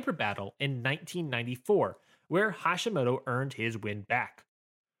at Hyper Battle in 1994, where Hashimoto earned his win back.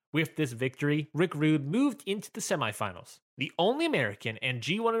 With this victory, Rick Rude moved into the semifinals, the only American and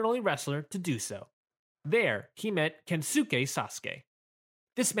G1 and only wrestler to do so. There, he met Kensuke Sasuke.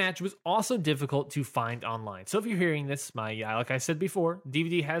 This match was also difficult to find online, so if you're hearing this, like I said before,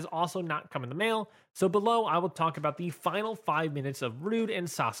 DVD has also not come in the mail, so below I will talk about the final 5 minutes of Rude and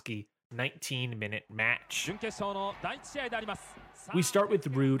Sasuke 19-minute match. We start with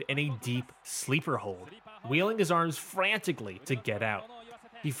Rude in a deep sleeper hold, wheeling his arms frantically to get out.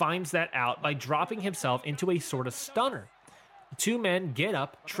 He finds that out by dropping himself into a sort of stunner. The 2 men get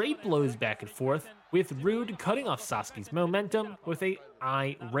up, trade blows back and forth, with Rude cutting off Sasuke's momentum with a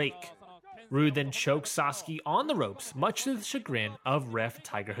eye rake. Rude then chokes Sasuke on the ropes, much to the chagrin of ref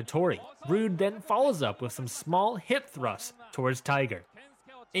Tiger Hattori. Rude then follows up with some small hip thrusts towards Tiger.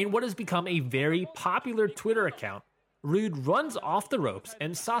 In what has become a very popular Twitter account, Rude runs off the ropes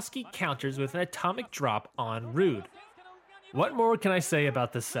and Sasuke counters with an atomic drop on Rude. What more can I say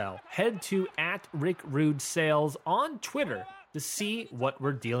about the sell? Head to @RickRudeSales on Twitter to see what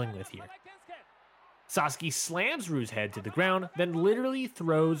we're dealing with here. Sasuke slams Rude's head to the ground, then literally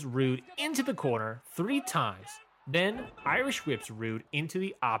throws Rude into the corner 3 times, then Irish whips Rude into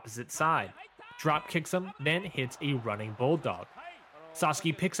the opposite side, drop kicks him, then hits a running bulldog.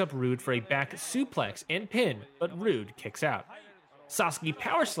 Sasuke picks up Rude for a back suplex and pin, but Rude kicks out. Sasuke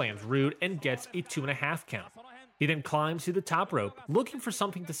power slams Rude and gets a 2.5 count. He then climbs to the top rope, looking for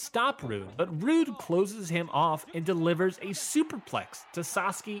something to stop Rude, but Rude closes him off and delivers a superplex to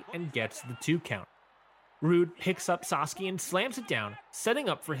Sasuke and gets the 2 count. Rude picks up Sasuke and slams it down, setting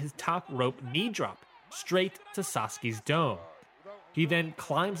up for his top rope knee drop, straight to Sasuke's dome. He then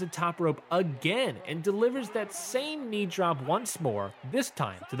climbs the top rope again and delivers that same knee drop once more, this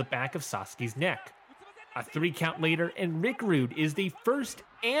time to the back of Sasuke's neck. A 3 count later, and Rick Rude is the first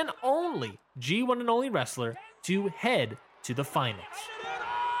and only G1 and only wrestler to head to the finals.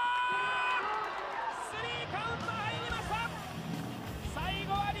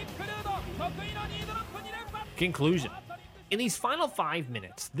 Conclusion. In these final 5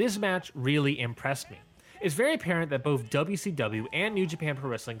 minutes, this match really impressed me. It's very apparent that both WCW and New Japan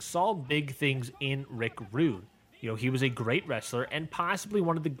Pro Wrestling saw big things in Rick Rude. He was a great wrestler and possibly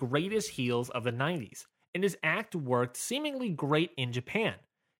one of the greatest heels of the 90s, and his act worked seemingly great in Japan.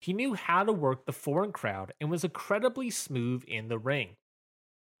 He knew how to work the foreign crowd and was incredibly smooth in the ring.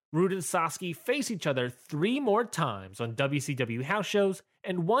 Rude and Sasuke face each other 3 more times on WCW house shows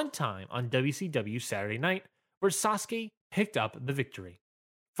and 1 time on WCW Saturday Night, where Sasuke picked up the victory.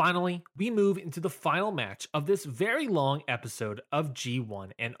 Finally, we move into the final match of this very long episode of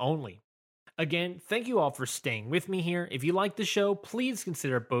G1 and Only. Again, thank you all for staying with me here. If you like the show, please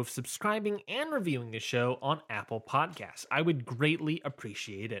consider both subscribing and reviewing the show on Apple Podcasts. I would greatly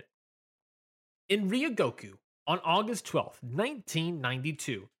appreciate it. In Ryogoku, on August 12th,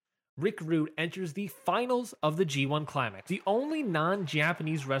 1992, Rick Rude enters the finals of the G1 Climax, the only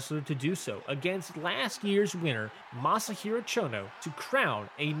non-Japanese wrestler to do so, against last year's winner Masahiro Chono to crown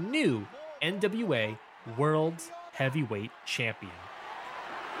a new NWA World's Heavyweight Champion.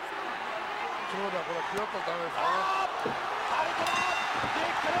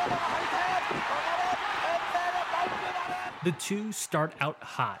 The two start out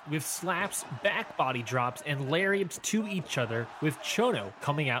hot with slaps, back body drops, and lariats to each other, with Chono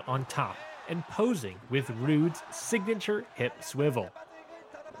coming out on top and posing with Rude's signature hip swivel.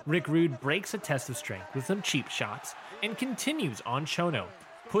 Rick Rude breaks a test of strength with some cheap shots and continues on Chono,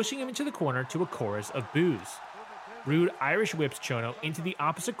 pushing him into the corner to a chorus of boos. Rude Irish whips Chono into the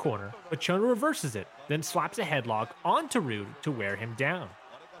opposite corner, but Chono reverses it, then slaps a headlock onto Rude to wear him down.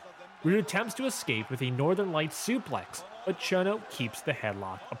 Rude attempts to escape with a Northern Lights suplex, but Chono keeps the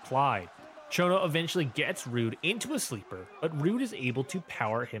headlock applied. Chono eventually gets Rude into a sleeper, but Rude is able to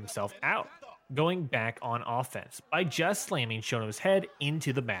power himself out, going back on offense by just slamming Chono's head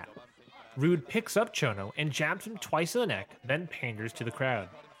into the mat. Rude picks up Chono and jabs him twice in the neck, then panders to the crowd.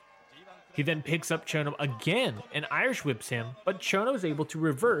 He then picks up Chono again and Irish whips him, but Chono is able to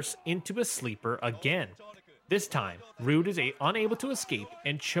reverse into a sleeper again. This time, Rude is unable to escape,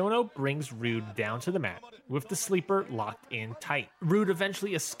 and Chono brings Rude down to the mat, with the sleeper locked in tight. Rude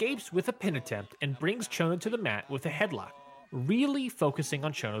eventually escapes with a pin attempt and brings Chono to the mat with a headlock, really focusing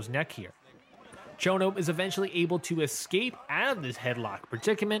on Chono's neck here. Chono is eventually able to escape out of this headlock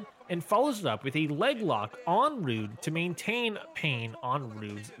predicament and follows it up with a leg lock on Rude to maintain pain on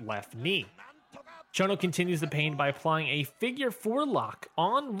Rude's left knee. Chono continues the pain by applying a figure 4 lock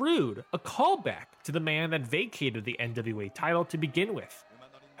on Rude, a callback to the man that vacated the NWA title to begin with.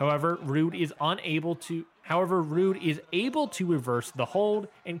 However, Rude is able to reverse the hold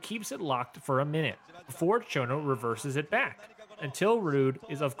and keeps it locked for a minute before Chono reverses it back, until Rude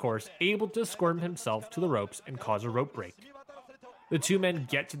is of course able to squirm himself to the ropes and cause a rope break. The two men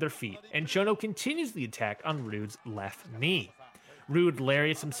get to their feet, and Chono continues the attack on Rude's left knee. Rude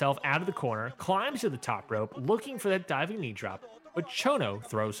lariats himself out of the corner, climbs to the top rope looking for that diving knee drop, but Chono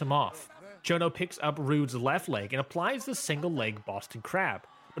throws him off. Chono picks up Rude's left leg and applies the single leg Boston Crab,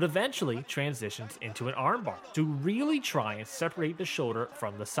 but eventually transitions into an armbar to really try and separate the shoulder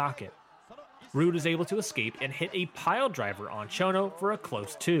from the socket. Rude is able to escape and hit a pile driver on Chono for a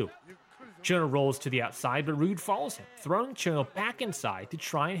close 2. Chono rolls to the outside, but Rude follows him, throwing Chono back inside to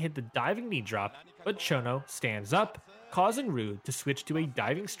try and hit the diving knee drop, but Chono stands up, causing Rude to switch to a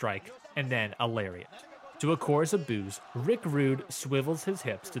diving strike and then a lariat. To a chorus of boos, Rick Rude swivels his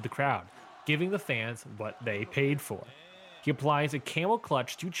hips to the crowd, giving the fans what they paid for. He applies a camel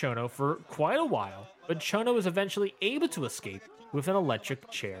clutch to Chono for quite a while, but Chono is eventually able to escape with an electric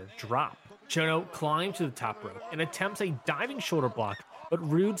chair drop. Chono climbs to the top rope and attempts a diving shoulder block, but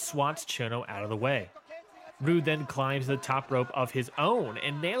Rude swats Chono out of the way. Rude then climbs the top rope of his own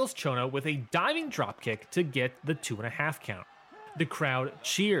and nails Chono with a diving dropkick to get the 2.5 count. The crowd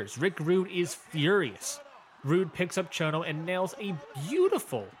cheers. Rick Rude is furious. Rude picks up Chono and nails a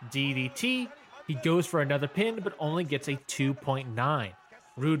beautiful DDT. He goes for another pin, but only gets a 2.9.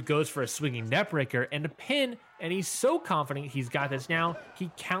 Rude goes for a swinging neckbreaker and a pin, and he's so confident he's got this now, he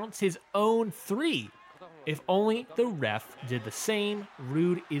counts his own 3. If only the ref did the same.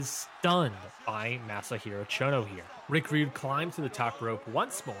 Rude is stunned by Masahiro Chono here. Rick Rude climbs to the top rope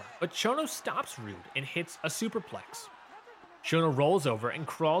once more, but Chono stops Rude and hits a superplex. Chono rolls over and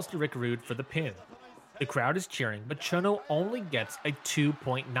crawls to Rick Rude for the pin. The crowd is cheering, but Chono only gets a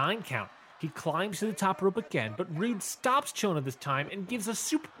 2.9 count. He climbs to the top rope again, but Rude stops Chono this time and gives a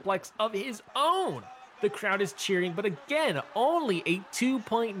superplex of his own. The crowd is cheering, but again, only a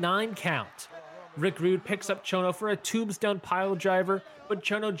 2.9 count. Rick Rude picks up Chono for a tombstone pile driver, but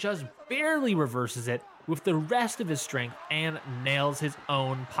Chono just barely reverses it with the rest of his strength and nails his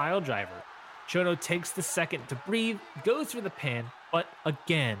own pile driver. Chono takes the second to breathe, goes for the pin, but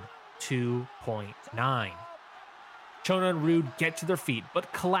again, 2.9. Chono and Rude get to their feet,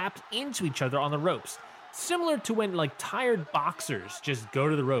 but collapse into each other on the ropes, similar to when tired boxers just go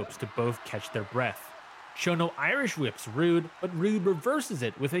to the ropes to both catch their breath. Chono Irish whips Rude, but Rude reverses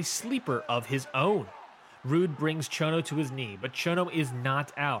it with a sleeper of his own. Rude brings Chono to his knee, but Chono is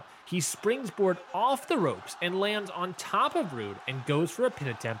not out. He springboards off the ropes and lands on top of Rude and goes for a pin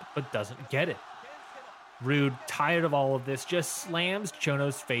attempt, but doesn't get it. Rude, tired of all of this, just slams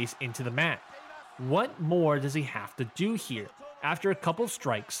Chono's face into the mat. What more does he have to do here? After a couple of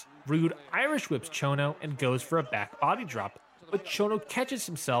strikes, Rude Irish whips Chono and goes for a back body drop, but Chono catches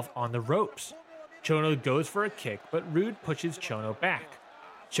himself on the ropes. Chono goes for a kick, but Rude pushes Chono back.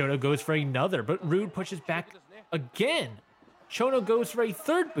 Chono goes for another, but Rude pushes back again. Chono goes for a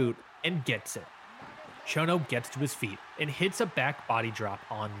third boot and gets it. Chono gets to his feet and hits a back body drop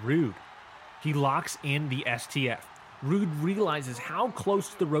on Rude. He locks in the STF. Rude realizes how close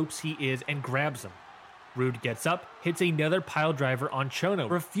to the ropes he is and grabs him. Rude gets up, hits another pile driver on Chono.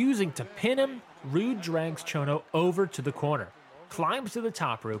 Refusing to pin him, Rude drags Chono over to the corner. climbs to the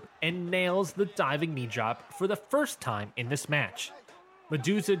top rope and nails the diving knee drop for the first time in this match.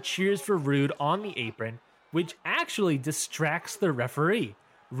 Medusa cheers for Rude on the apron, which actually distracts the referee.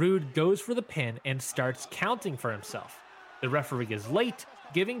 Rude goes for the pin and starts counting for himself. The referee is late,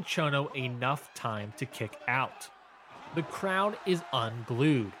 giving Chono enough time to kick out. The crowd is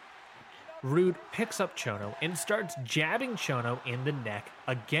unglued. Rude picks up Chono and starts jabbing Chono in the neck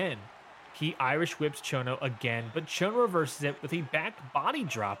again. He Irish whips Chono again, but Chono reverses it with a back body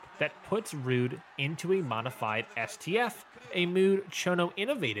drop that puts Rude into a modified STF, a move Chono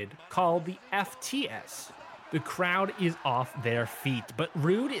innovated called the FTS. The crowd is off their feet, but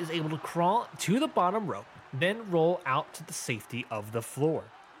Rude is able to crawl to the bottom rope, then roll out to the safety of the floor.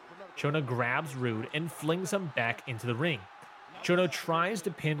 Chono grabs Rude and flings him back into the ring. Chono tries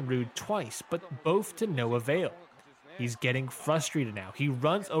to pin Rude twice, but both to no avail. He's getting frustrated now. He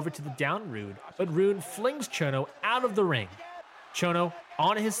runs over to the down Rude, but Rude flings Chono out of the ring. Chono,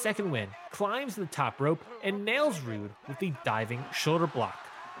 on his second win, climbs the top rope and nails Rude with the diving shoulder block.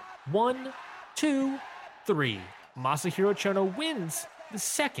 1, 2, 3. Masahiro Chono wins the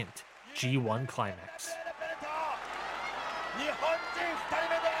second G1 Climax.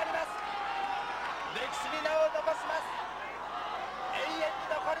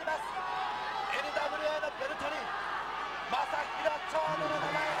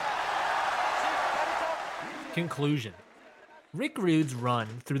 Conclusion. Rick Rude's run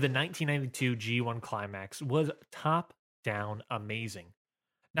through the 1992 G1 Climax was top-down amazing.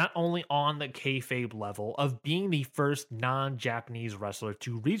 Not only on the kayfabe level of being the first non-Japanese wrestler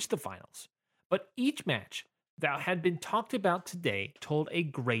to reach the finals, but each match that had been talked about today told a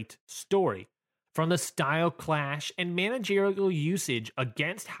great story. From the style clash and managerial usage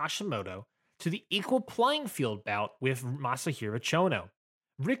against Hashimoto to the equal playing field bout with Masahiro Chono,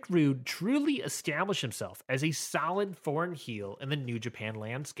 Rick Rude truly established himself as a solid foreign heel in the New Japan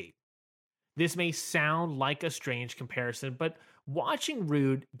landscape. This may sound like a strange comparison, but watching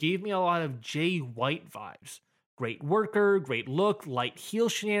Rude gave me a lot of Jay White vibes. Great worker, great look, light heel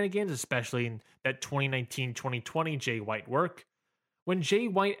shenanigans, especially in that 2019-2020 Jay White work. When Jay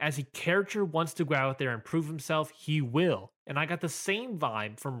White as a character wants to go out there and prove himself, he will. And I got the same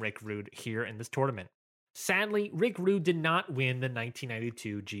vibe from Rick Rude here in this tournament. Sadly, Rick Rude did not win the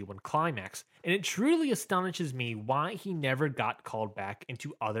 1992 G1 Climax, and it truly astonishes me why he never got called back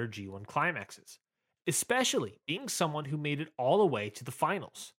into other G1 Climaxes, especially being someone who made it all the way to the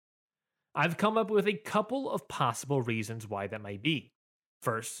finals. I've come up with a couple of possible reasons why that might be.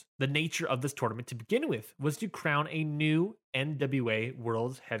 First, the nature of this tournament to begin with was to crown a new NWA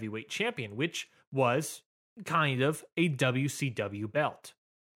World Heavyweight Champion, which was kind of a WCW belt.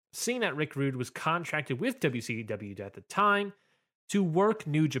 Seeing that Rick Rude was contracted with WCW at the time, to work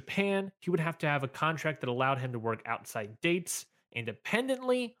New Japan, he would have to have a contract that allowed him to work outside dates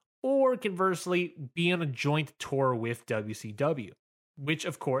independently, or conversely, be on a joint tour with WCW, which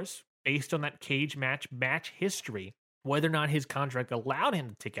of course, based on that cage match history, whether or not his contract allowed him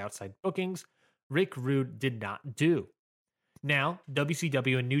to take outside bookings, Rick Rude did not do. Now,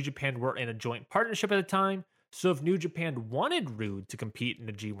 WCW and New Japan were in a joint partnership at the time, so if New Japan wanted Rude to compete in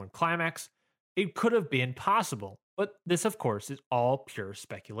the G1 Climax, it could have been possible, but this of course is all pure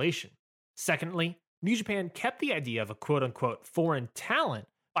speculation. Secondly, New Japan kept the idea of a quote-unquote foreign talent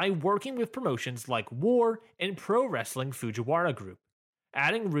by working with promotions like War and Pro Wrestling Fujiwara Group.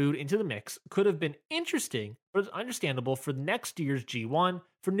 Adding Rude into the mix could have been interesting, but it's understandable for next year's G1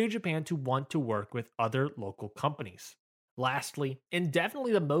 for New Japan to want to work with other local companies. Lastly, and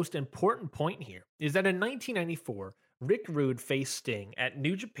definitely the most important point here, is that in 1994, Rick Rude faced Sting at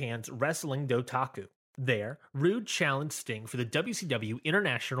New Japan's Wrestling Dotaku. There, Rude challenged Sting for the WCW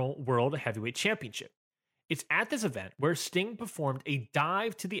International World Heavyweight Championship. It's at this event where Sting performed a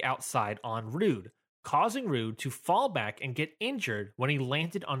dive to the outside on Rude, causing Rude to fall back and get injured when he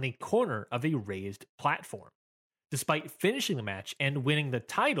landed on the corner of a raised platform. Despite finishing the match and winning the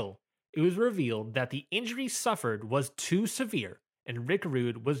title, it was revealed that the injury suffered was too severe and Rick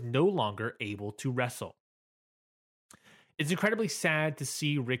Rude was no longer able to wrestle. It's incredibly sad to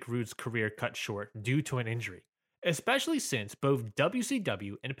see Rick Rude's career cut short due to an injury, especially since both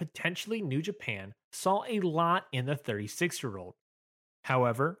WCW and potentially New Japan saw a lot in the 36-year-old.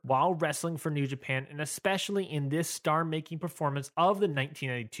 However, while wrestling for New Japan, and especially in this star-making performance of the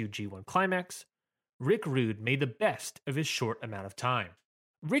 1992 G1 Climax, Rick Rude made the best of his short amount of time.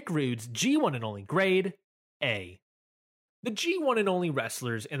 Rick Rude's G1 and only grade, A. The G1 and only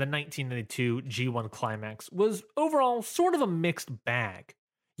wrestlers in the 1992 G1 Climax was overall sort of a mixed bag.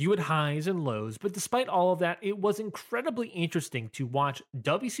 You had highs and lows, but despite all of that, it was incredibly interesting to watch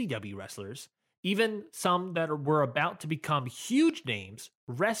WCW wrestlers Even some that were about to become huge names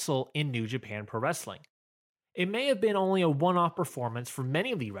wrestle in New Japan Pro Wrestling. It may have been only a one-off performance for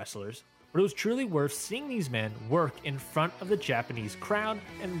many of the wrestlers, but it was truly worth seeing these men work in front of the Japanese crowd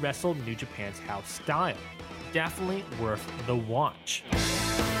and wrestle New Japan's house style. Definitely worth the watch.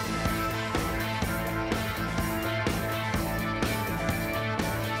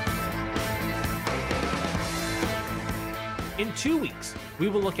 In 2 weeks, we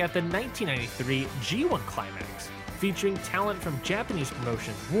will look at the 1993 G1 Climax, featuring talent from Japanese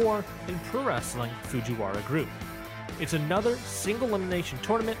promotions War and Pro Wrestling Fujiwara Group. It's another single elimination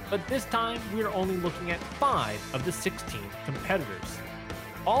tournament, but this time we are only looking at 5 of the 16 competitors.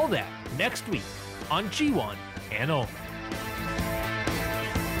 All that next week on G1 and Only.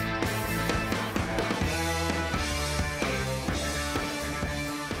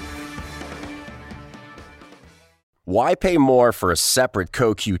 Why pay more for a separate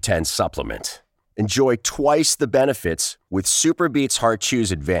CoQ10 supplement? Enjoy twice the benefits with SuperBeets Heart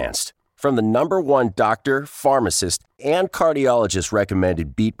Chews Advanced. From the #1 doctor, pharmacist, and cardiologist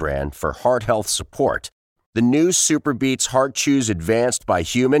recommended beet brand for heart health support, the new SuperBeets Heart Chews Advanced by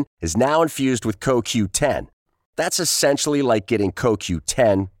Human is now infused with CoQ10. That's essentially like getting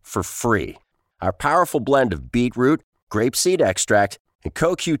CoQ10 for free. Our powerful blend of beetroot, grapeseed extract, and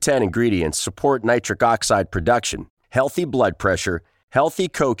CoQ10 ingredients support nitric oxide production, healthy blood pressure, healthy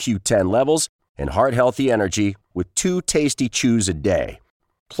CoQ10 levels, and heart-healthy energy with 2 tasty chews a day.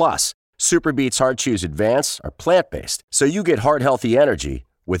 Plus, SuperBeets Heart Chews Advance are plant-based, so you get heart-healthy energy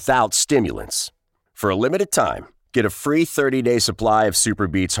without stimulants. For a limited time, get a free 30-day supply of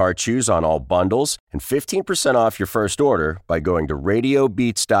SuperBeets Heart Chews on all bundles and 15% off your first order by going to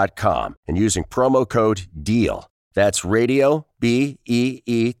RadioBeets.com and using promo code DEAL. That's Radio, BEETS.com,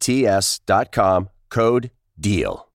 code DEAL.